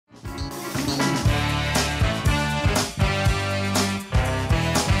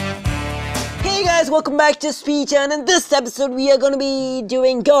guys, welcome back to Speeter, and in this episode we are going to be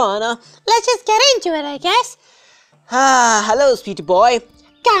doing Ghana. Let's just get into it, I guess. Hello Speeter boy.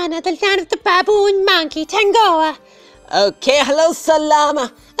 Ghana, the land of the baboon monkey, Tangoa. Okay, hello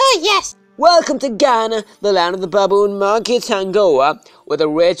Salama. Oh yes. Welcome to Ghana, the land of the baboon monkey Tangoa. With a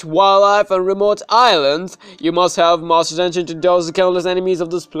rich wildlife and remote islands, you must have master attention to dodge the countless enemies of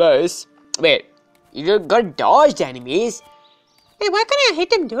this place. Wait, you got dodged enemies? Wait, why can't I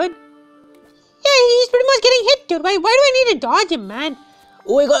hit him, dude? Yeah, he's pretty much getting hit, dude. Why do I need to dodge him, man?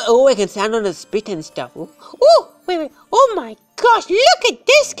 Oh, I can stand on his spit and stuff. Oh, wait. Oh my gosh, look at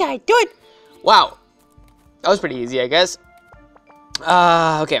this guy, dude. Wow. That was pretty easy, I guess.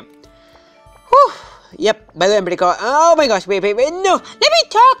 Okay. Whew. Yep, by the way, I'm recording. Oh my gosh, wait, no. Let me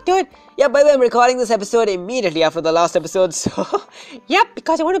talk, dude. Yep, by the way, I'm recording this episode immediately after the last episode, so. Yep,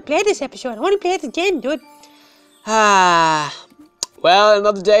 because I want to play this episode. I want to play it again, dude. Well,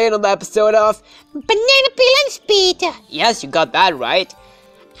 another day, another episode of Banana Peel and Speeter. Yes, you got that right.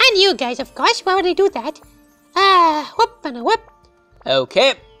 And you guys, of course. Why would I do that? Whoop and a whoop.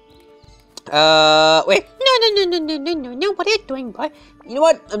 Okay. Wait. No. What are you doing, boy? You know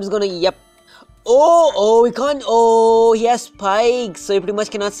what? I'm just gonna, yep. Oh, we can't. Oh, he has spikes, so you pretty much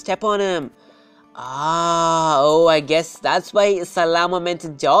cannot step on him. I guess that's why Salama meant to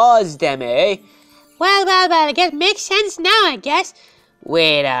dodge them, eh? Well, I guess makes sense now, I guess.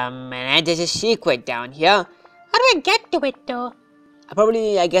 Wait a minute, there's a secret down here. How do I get to it, though?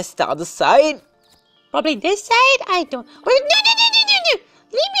 Probably, I guess, the other side? Probably this side? I don't. Wait, no.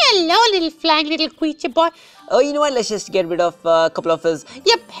 Leave me alone, little flying little creature boy. Oh, you know what? Let's just get rid of a couple of his...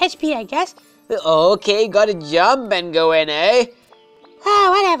 Yep, HP, I guess. Okay, gotta jump and go in, eh?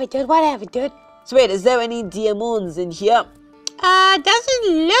 Whatever, dude. So wait, is there any diamonds in here? Doesn't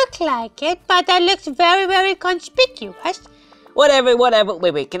look like it, but that looks very, very conspicuous. Whatever.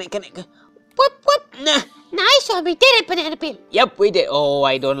 Wait, can I... Whoop. Nah. Nice one, we did it, Banana Peel. Yep, we did. Oh,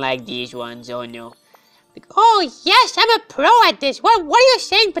 I don't like these ones, oh no. Oh, yes, I'm a pro at this. What are you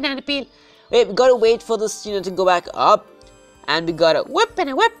saying, Banana Peel? Wait, we gotta wait for this, to go back up. And we gotta... Whoop and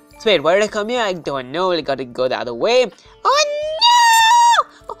a whoop. So wait, where did I come here? I don't know. We gotta go the other way. Oh, no!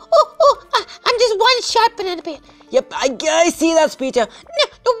 I'm just one shot, Banana Peel. Yep, I see that, Speeter. No,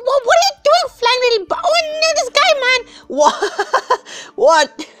 what are you doing, flying little... Oh, no, this guy, man. What?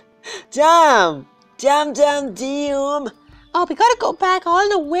 What? Damn. Oh, we gotta go back all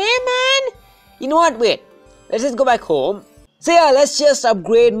the way, man. You know what? Wait. Let's just go back home. So yeah, let's just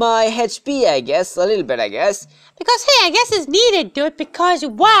upgrade my HP, I guess. A little bit, I guess. Because, hey, I guess it's needed, dude. Because,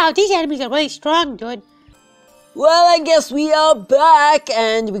 wow, these enemies are really strong, dude. Well, I guess we are back.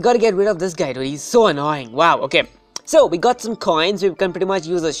 And we gotta get rid of this guy, dude. He's so annoying. Wow, okay. So, we got some coins. We can pretty much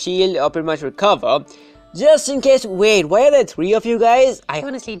use a shield or pretty much recover. Just in case. Wait, why are there 3 of you guys? I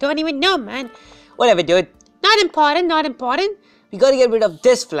honestly don't even know, man. Whatever, dude. Not important. We gotta get rid of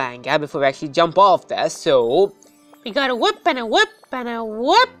this flying guy before we actually jump off there, so... We got a whoop and a whoop and a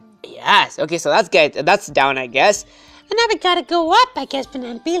whoop. Yes, okay, so that's down, I guess. And now we gotta go up, I guess,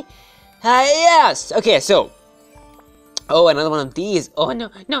 Banana Peel. Yes, okay, so... Oh, another one of these. Oh, no,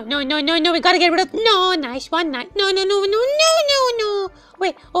 we gotta get rid of... No, nice one, no.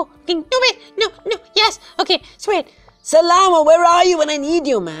 Wait, no, yes, okay, sweet. Salama, where are you when I need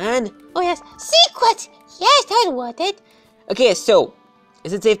you, man? Oh, yes, secret! Yes, that was worth it. Okay, so,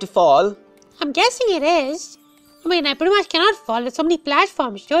 is it safe to fall? I'm guessing it is. I mean, I pretty much cannot fall. There's so many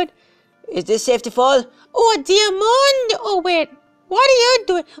platforms, dude. Is this safe to fall? Oh, a diamond! Oh, wait. What are you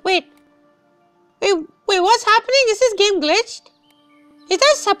doing? Wait, what's happening? Is this game glitched? Is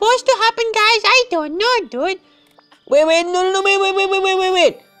that supposed to happen, guys? I don't know, dude. Wait, no,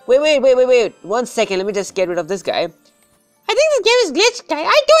 wait. 1 second, let me just get rid of this guy. I think this game is glitched, guy.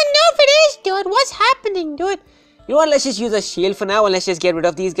 I don't know if it is, dude. What's happening, dude? You know what, let's just use a shield for now and let's just get rid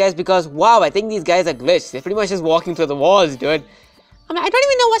of these guys because, wow, I think these guys are glitched. They're pretty much just walking through the walls, dude. I mean, I don't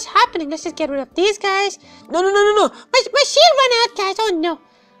even know what's happening. Let's just get rid of these guys. No. My shield ran out, guys. Oh, no.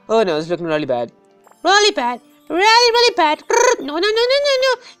 Oh, no, it's looking really bad. Really bad. Really bad. No. No,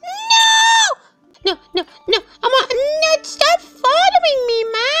 stop following me,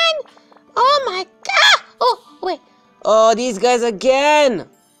 man. Oh, my God. Oh, wait. Oh, these guys again.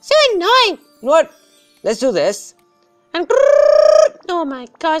 So annoying. You know what? Let's do this. And oh my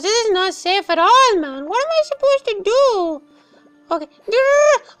gosh, this is not safe at all, man. What am I supposed to do? Okay.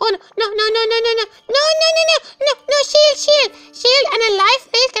 Oh no, shield and a life,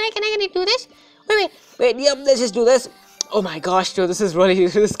 please. Can I do this? Wait. Yep, let's just do this. Oh my gosh, dude, this is really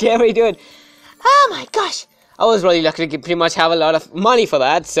scary, dude. Oh my gosh. I was really lucky to pretty much have a lot of money for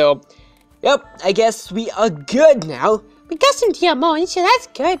that, so... Yep, I guess we are good now. We got some diamonds, so that's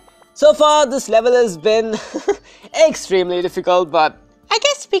good. So far, this level has been extremely difficult, but I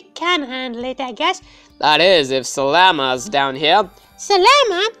guess we can handle it, I guess. that is if Salama's down here. Salama?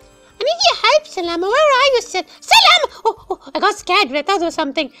 I need your help, Salama. Where are you, Salama? Oh, I got scared. I thought there was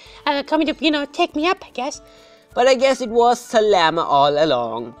something coming to, take me up, I guess. But I guess it was Salama all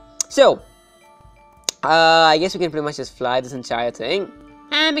along. So, I guess we can pretty much just fly this entire thing.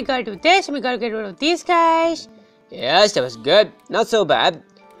 And we gotta do this, and we gotta get rid of these guys. Yes, that was good. Not so bad.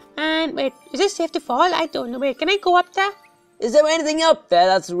 And wait, is this safe to fall? I don't know. Wait, can I go up there? Is there anything up there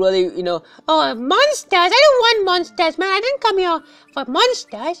that's really, Oh, monsters. I don't want monsters, man. I didn't come here for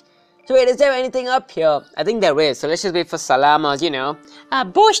monsters. So wait, is there anything up here? I think there is. So let's just wait for Salama's,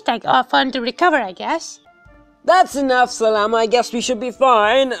 Boost, for him to recover, I guess. That's enough, Salama. I guess we should be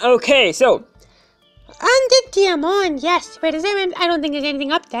fine. Okay, so. And the diamond, yes. Wait, I don't think there's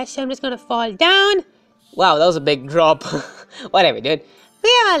anything up there, so I'm just gonna fall down. Wow, that was a big drop. Whatever, dude.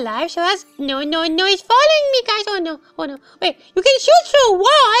 We are alive, so that's... No, he's following me, guys. Oh, no. Wait, you can shoot through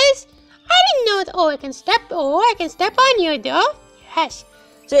walls? I didn't know that. Oh, I can step on you, though. Yes.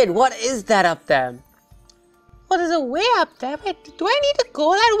 Jade, what is that up there? Oh, there's a way up there. Wait, do I need to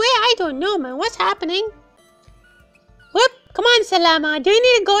go that way? I don't know, man. What's happening? Whoop. Come on, Salama. Do you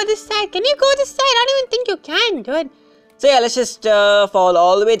need to go this side? Can you go this side? I don't even think you can, dude. So yeah, let's just fall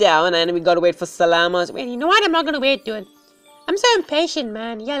all the way down, and we gotta wait for Salama's. Wait, you know what? I'm not gonna wait, dude. I'm so impatient,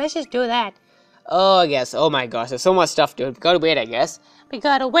 man. Yeah, let's just do that. Oh, I guess. Oh my gosh, there's so much stuff, dude. Gotta wait, I guess. We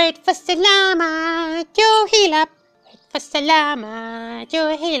gotta wait for Salama to heal up. Wait for Salama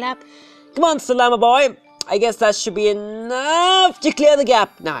to heal up. Come on, Salama boy. I guess that should be enough to clear the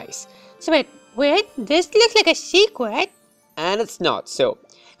gap. Nice. So wait. This looks like a secret. And it's not, so.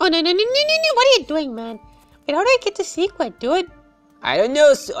 Oh, no. What are you doing, man? Wait, how do I get the secret, dude? I don't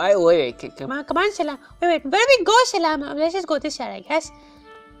know. So wait. Come on, Salama. Wait. Where do we go, Salama? Let's just go this side, I guess.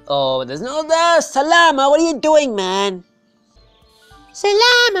 Oh, there's no there. Salama, what are you doing, man?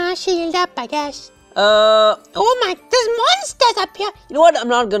 Salama, shield up, I guess. Oh my, there's monsters up here. You know what? I'm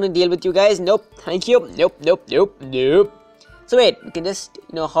not gonna deal with you guys. Nope. Thank you. Nope. So wait, we can just,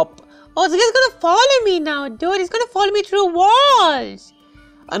 hop. Oh, this guy's gonna follow me now, dude. He's gonna follow me through walls.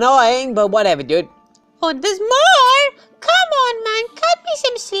 Annoying, but whatever, dude. Oh, there's more. Come on, man. Cut me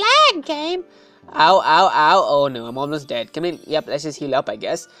some slack, game. Ow. Oh no, I'm almost dead. Come in. Yep, let's just heal up, I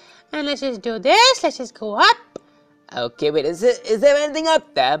guess. And let's just do this. Let's just go up. Okay, wait, is there anything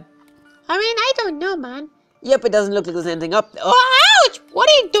up there? I mean, I don't know, man. Yep, it doesn't look like there's anything up there. Oh, ouch! What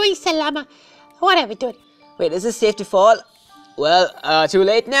are you doing, Salama? Whatever, dude. Wait, is this safe to fall? Well, too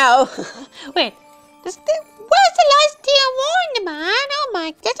late now. Wait, where's the last diamond, man? Oh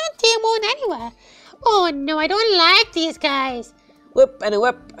my, there's no diamond anywhere. Oh no, I don't like these guys. Whip and a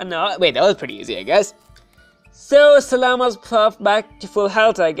whip and a... Wait, that was pretty easy, I guess. So, Salama's back to full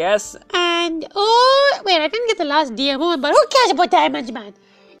health, I guess. And, wait, I didn't get the last diamond, but who cares about diamonds, man?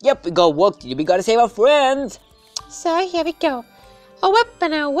 Yep, we got work to do. We gotta save our friends. So, here we go. A whip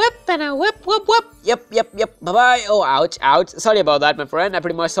and a whip and a whip. Yep. Bye-bye. Oh, ouch. Sorry about that, my friend. I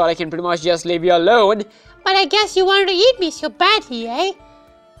pretty much thought I can pretty much just leave you alone. But I guess you wanted to eat me so badly, eh?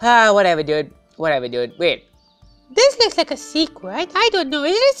 Whatever, dude. Wait. This looks like a secret. I don't know.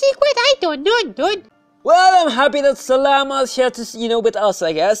 Is it a secret? I don't know, dude. Well, I'm happy that Salama's here to, with us,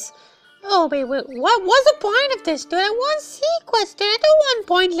 I guess. Oh, wait. What's the point of this, dude? I want secrets, dude. I don't want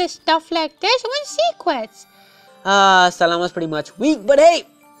pointless stuff like this. I want secrets. Salama's pretty much weak, but hey,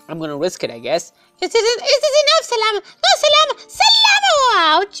 I'm gonna risk it, I guess. Is this enough, Salama? No, Salama!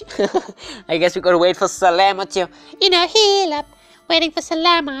 Ouch! I guess we gotta wait for Salama to... heal up. Waiting for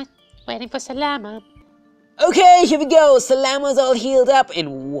Salama. Okay, here we go. Salama's all healed up.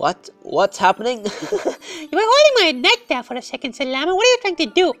 And what's happening? You were holding my neck there for a second, Salama. What are you trying to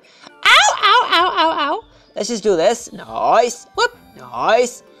do? Ow! Let's just do this. Nice. Whoop.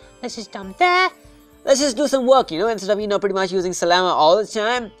 Nice. Let's just dump there. Let's just do some work, instead of, pretty much using Salama all the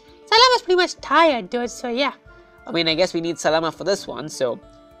time. Salama's pretty much tired, dude, so yeah. I mean, I guess we need Salama for this one, so...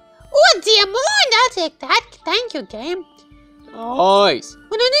 Oh, diamond! I'll take that. Thank you, game. Nice. Oh, no,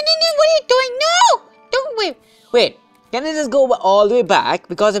 what are you doing? No! Don't wait. Wait, can I just go all the way back?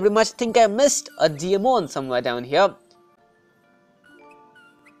 Because I pretty much think I missed a diamond somewhere down here.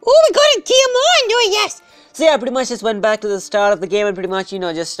 Oh, we got a diamond! Oh, yes! So yeah, I pretty much just went back to the start of the game and pretty much,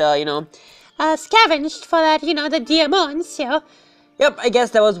 scavenged for that, the diamond, so... Yep, I guess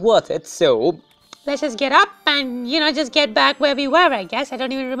that was worth it, so... Let's just get up and, just get back where we were, I guess. I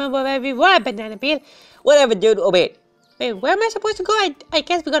don't even remember where we were, Banana Peel. Whatever, dude. Oh, wait. Wait, where am I supposed to go? I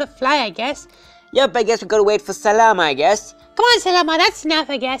guess we gotta fly, I guess. Yep, I guess we gotta wait for Salama, I guess. Come on, Salama, that's enough,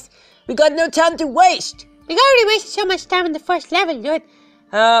 I guess. We got no time to waste. We already wasted so much time in the first level, dude.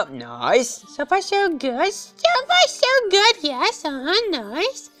 Nice. So far so good. So far so good. Yes,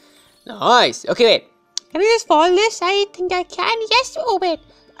 nice. Nice. Okay, wait. Can I just follow this? I think I can. Yes. Oh, wait.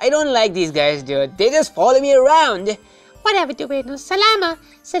 I don't like these guys, dude. They just follow me around. Whatever, dude. Wait, no.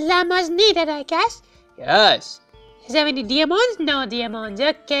 Salama's needed, I guess. Yes. Is there any diamonds? No diamonds.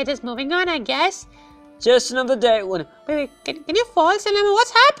 Okay, just moving on, I guess. Just another day. Wait. Can you fall, Salama?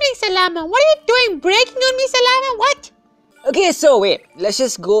 What's happening, Salama? What are you doing? Breaking on me, Salama? What? Okay, so wait. Let's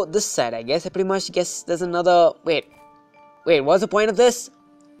just go this side, I guess. I pretty much guess there's another... Wait, what's the point of this?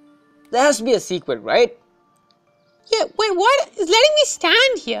 There has to be a secret, right? Yeah, wait, what? Is letting me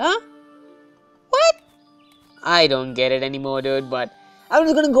stand here? What? I don't get it anymore, dude, but I'm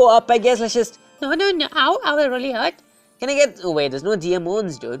just gonna go up, I guess. Let's just... No. Ow, that really hurt. Can I get... Oh, wait, there's no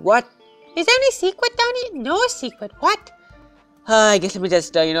diamonds, dude. What? Is there any secret down here? No secret. What? I guess let me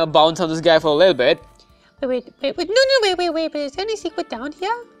just, bounce on this guy for a little bit. Wait. No, wait. Is there any secret down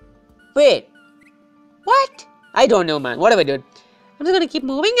here? Wait. What? I don't know, man. Whatever, dude. I'm just gonna keep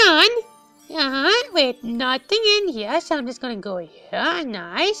moving on. Wait, nothing in here, so I'm just gonna go here.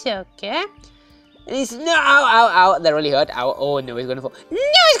 Nice, okay. And he's... No, ow. That really hurt. Ow. Oh, no, he's gonna fall. No,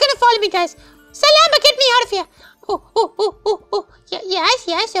 he's gonna follow me, guys. Salama, get me out of here. Oh.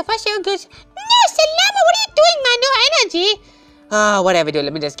 Yes, so far so good. No, Salama, what are you doing, man? No energy. Whatever, dude.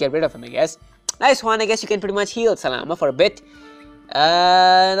 Let me just get rid of him, I guess. Nice one. I guess you can pretty much heal Salama for a bit.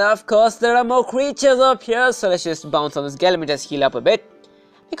 And of course, there are more creatures up here. So let's just bounce on this guy. Let me just heal up a bit.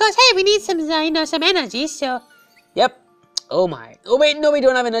 Because, hey, we need some, some energy, so... Yep. Oh my. Oh wait, no, we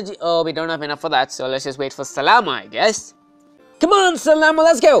don't have energy. Oh, we don't have enough for that. So let's just wait for Salama, I guess. Come on, Salama,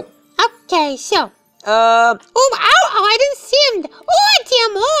 let's go. Okay, so... Oh, ow, I didn't see him. Oh,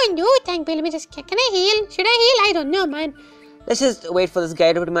 Diamond. Oh, thank you. Let me just... Can I heal? Should I heal? I don't know, man. Let's just wait for this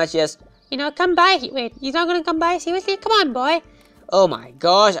guy to pretty much just... come by. Wait, he's not gonna come by? Seriously? Come on, boy. Oh my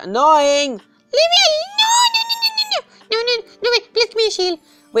gosh, annoying. Leave me alone. No, wait, please give me a shield.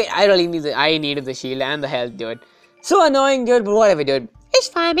 Wait, I needed the shield and the health, dude. So annoying, dude, but whatever, dude. It's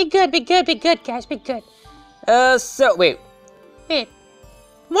fine, be good, guys, be good. So, wait. Wait,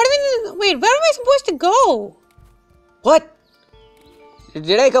 where am I supposed to go? What?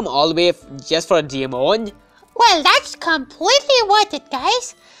 Did I come all the way just for a diamond? Well, that's completely worth it,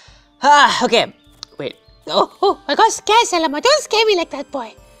 guys. Okay. Wait. Oh, I got scared, Salama. Don't scare me like that,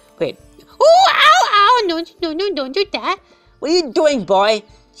 boy. Wait. Oh, ow. No, don't do that. What are you doing, boy?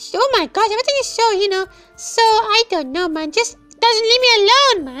 Oh my gosh, everything is so, so, I don't know, man. Just doesn't leave me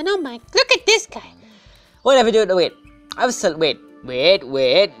alone, man. Oh my, look at this guy. Whatever, dude. Wait.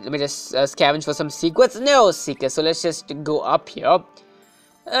 Wait. Let me just scavenge for some secrets. No secrets. So let's just go up here.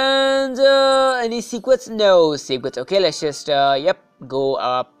 And, any secrets? No secrets. Okay, let's just, go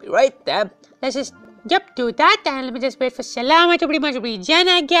up right there. Let's just, do that. And let me just wait for Salama to pretty much regen,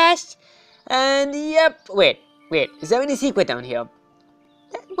 I guess. And, wait. Is there any secret down here?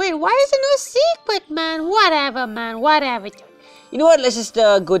 Wait, why is there no secret, man? Whatever. You know what? Let's just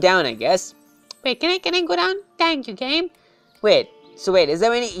go down, I guess. Wait, can I go down? Thank you, game. Wait, is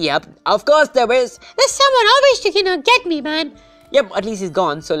there any... Yep, of course there is. There's someone always to, get me, man. Yep, at least he's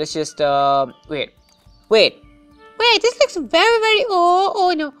gone. So let's just, wait. Wait, this looks very, very...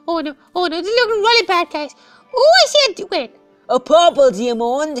 Oh, no. This is looking really bad, guys. Oh, I see wait. A purple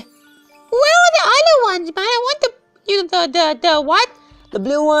diamond. Where are the other ones, man? I want the what? The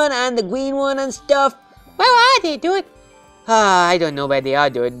blue one and the green one and stuff. Where are they, dude? I don't know where they are,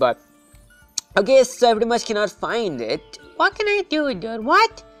 dude, but... Okay, so I pretty much cannot find it. What can I do, dude?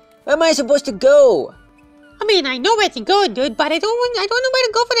 What? Where am I supposed to go? I mean, I know where to go, dude, but I don't know where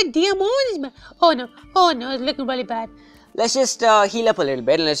to go for the diamonds, man. Oh no, it's looking really bad. Let's just heal up a little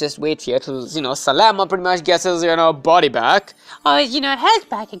bit and let's just wait here till, Salama pretty much gets his, body back. Or, health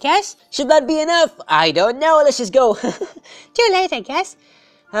back, I guess. Should that be enough? I don't know. Let's just go. Too late, I guess.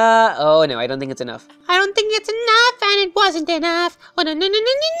 Oh no, I don't think it's enough. I don't think it's enough, and it wasn't enough. Oh, no.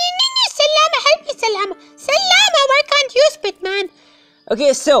 Salama, help me, Salama. Salama, why can't you spit, man?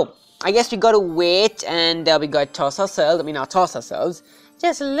 Okay, so, I guess we gotta wait and we gotta toss ourselves.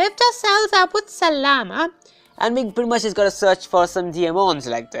 Just lift ourselves up with Salama. And we pretty much just gotta search for some diamonds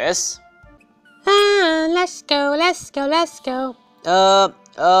like this. Let's go. Wait.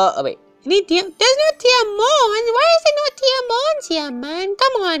 There's no diamonds. Why is there no diamonds here, man?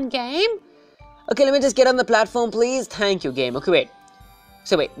 Come on, game. Okay, let me just get on the platform, please. Thank you, game. Okay, wait.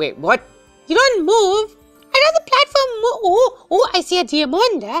 So, wait, what? You don't move. I know the platform move. Oh, I see a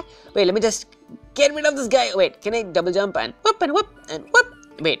diamond there. Wait, let me just get rid of this guy. Wait, can I double jump and whoop and whoop and whoop?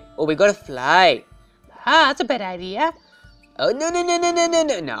 Wait, we gotta fly. That's a bad idea. Oh, no.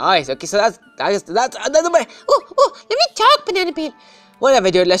 Nice. Okay, so that's a bad... Oh, let me talk, Banana Peel.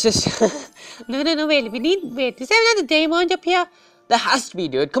 Whatever, dude. Let's just... No, wait. Wait. Is there another diamond up here? There has to be,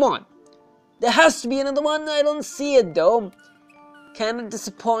 dude. Come on. There has to be another one. I don't see it, though. Kind of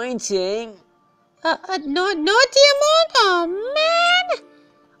disappointing. No diamond? Oh, man.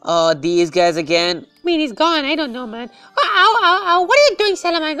 Oh, these guys again. I mean, he's gone. I don't know, man. Ow. What are you doing,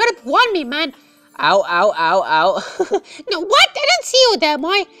 Salam? You gotta warn me, man. Ow. No, what? I don't see you there,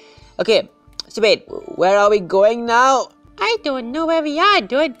 boy. Okay, so wait, where are we going now? I don't know where we are,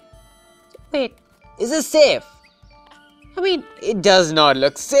 dude. Wait. Is this safe? I mean... It does not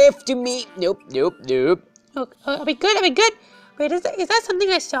look safe to me. Nope. Look, are we good? Wait, is that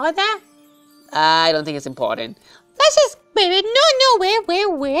something I saw there? I don't think it's important. Let's just... Wait. No, wait.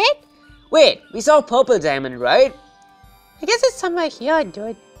 Wait, we saw purple diamond, right? I guess it's somewhere here,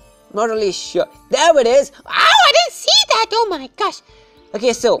 dude. Not really sure. There it is. Ow, I didn't see that. Oh my gosh.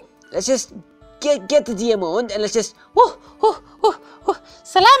 Okay, so let's just get the diamond and let's just...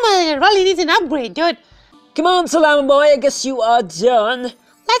 Salama really needs an upgrade, dude. Come on, Salama boy, I guess you are done.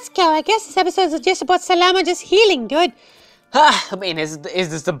 Let's go. I guess this episode is just about Salama just healing, dude. I mean, is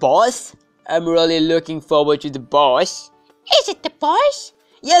this the boss? I'm really looking forward to the boss. Is it the boss?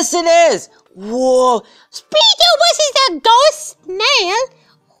 Yes, it is. Whoa. Speeter versus the ghost snail?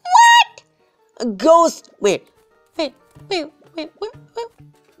 What? A ghost... Wait. Wait.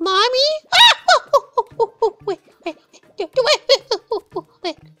 Mommy? Wait.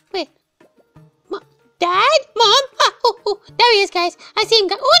 Dad? Mom? There he is, guys. I see him.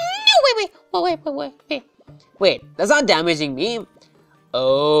 Oh, no, wait. Wait, that's not damaging me.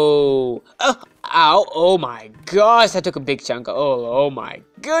 Oh. Ow. Oh my gosh, that took a big chunk. Oh my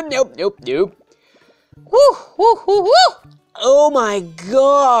god. Nope. Woo. Oh my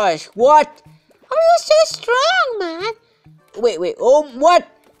gosh. What? How are you so strong, man? Wait. Oh, what?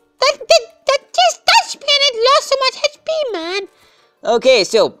 That just touched me and it lost so much HP, man. Okay,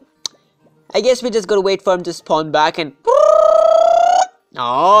 so I guess we just gotta wait for him to spawn back and...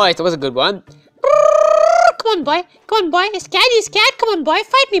 Oh, that was a good one. Come on, boy. You scared? Come on, boy.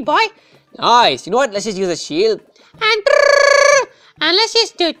 Fight me, boy. Nice. You know what? Let's just use a shield. And let's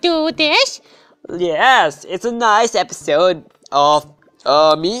just do this. Yes, it's a nice episode of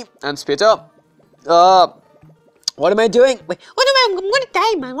me and Speeter. What am I doing? Wait. Oh no, I'm gonna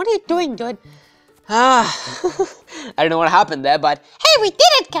die, man. What are you doing, dude? I don't know what happened there, but... Hey, we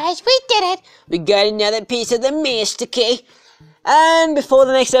did it, guys. We did it. We got another piece of the Master Key. And before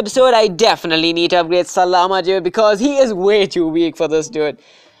the next episode, I definitely need to upgrade Salama, dude, because he is way too weak for this, dude.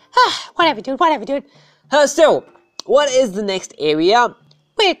 Whatever, dude. So, what is the next area?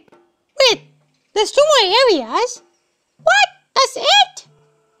 Wait. There's 2 more areas? What? That's it?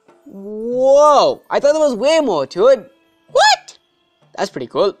 Whoa, I thought there was way more to it. What? That's pretty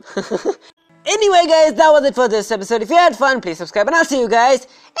cool. Anyway, guys, that was it for this episode. If you had fun, please subscribe, and I'll see you guys in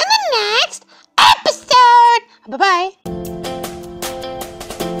the next episode. Bye-bye.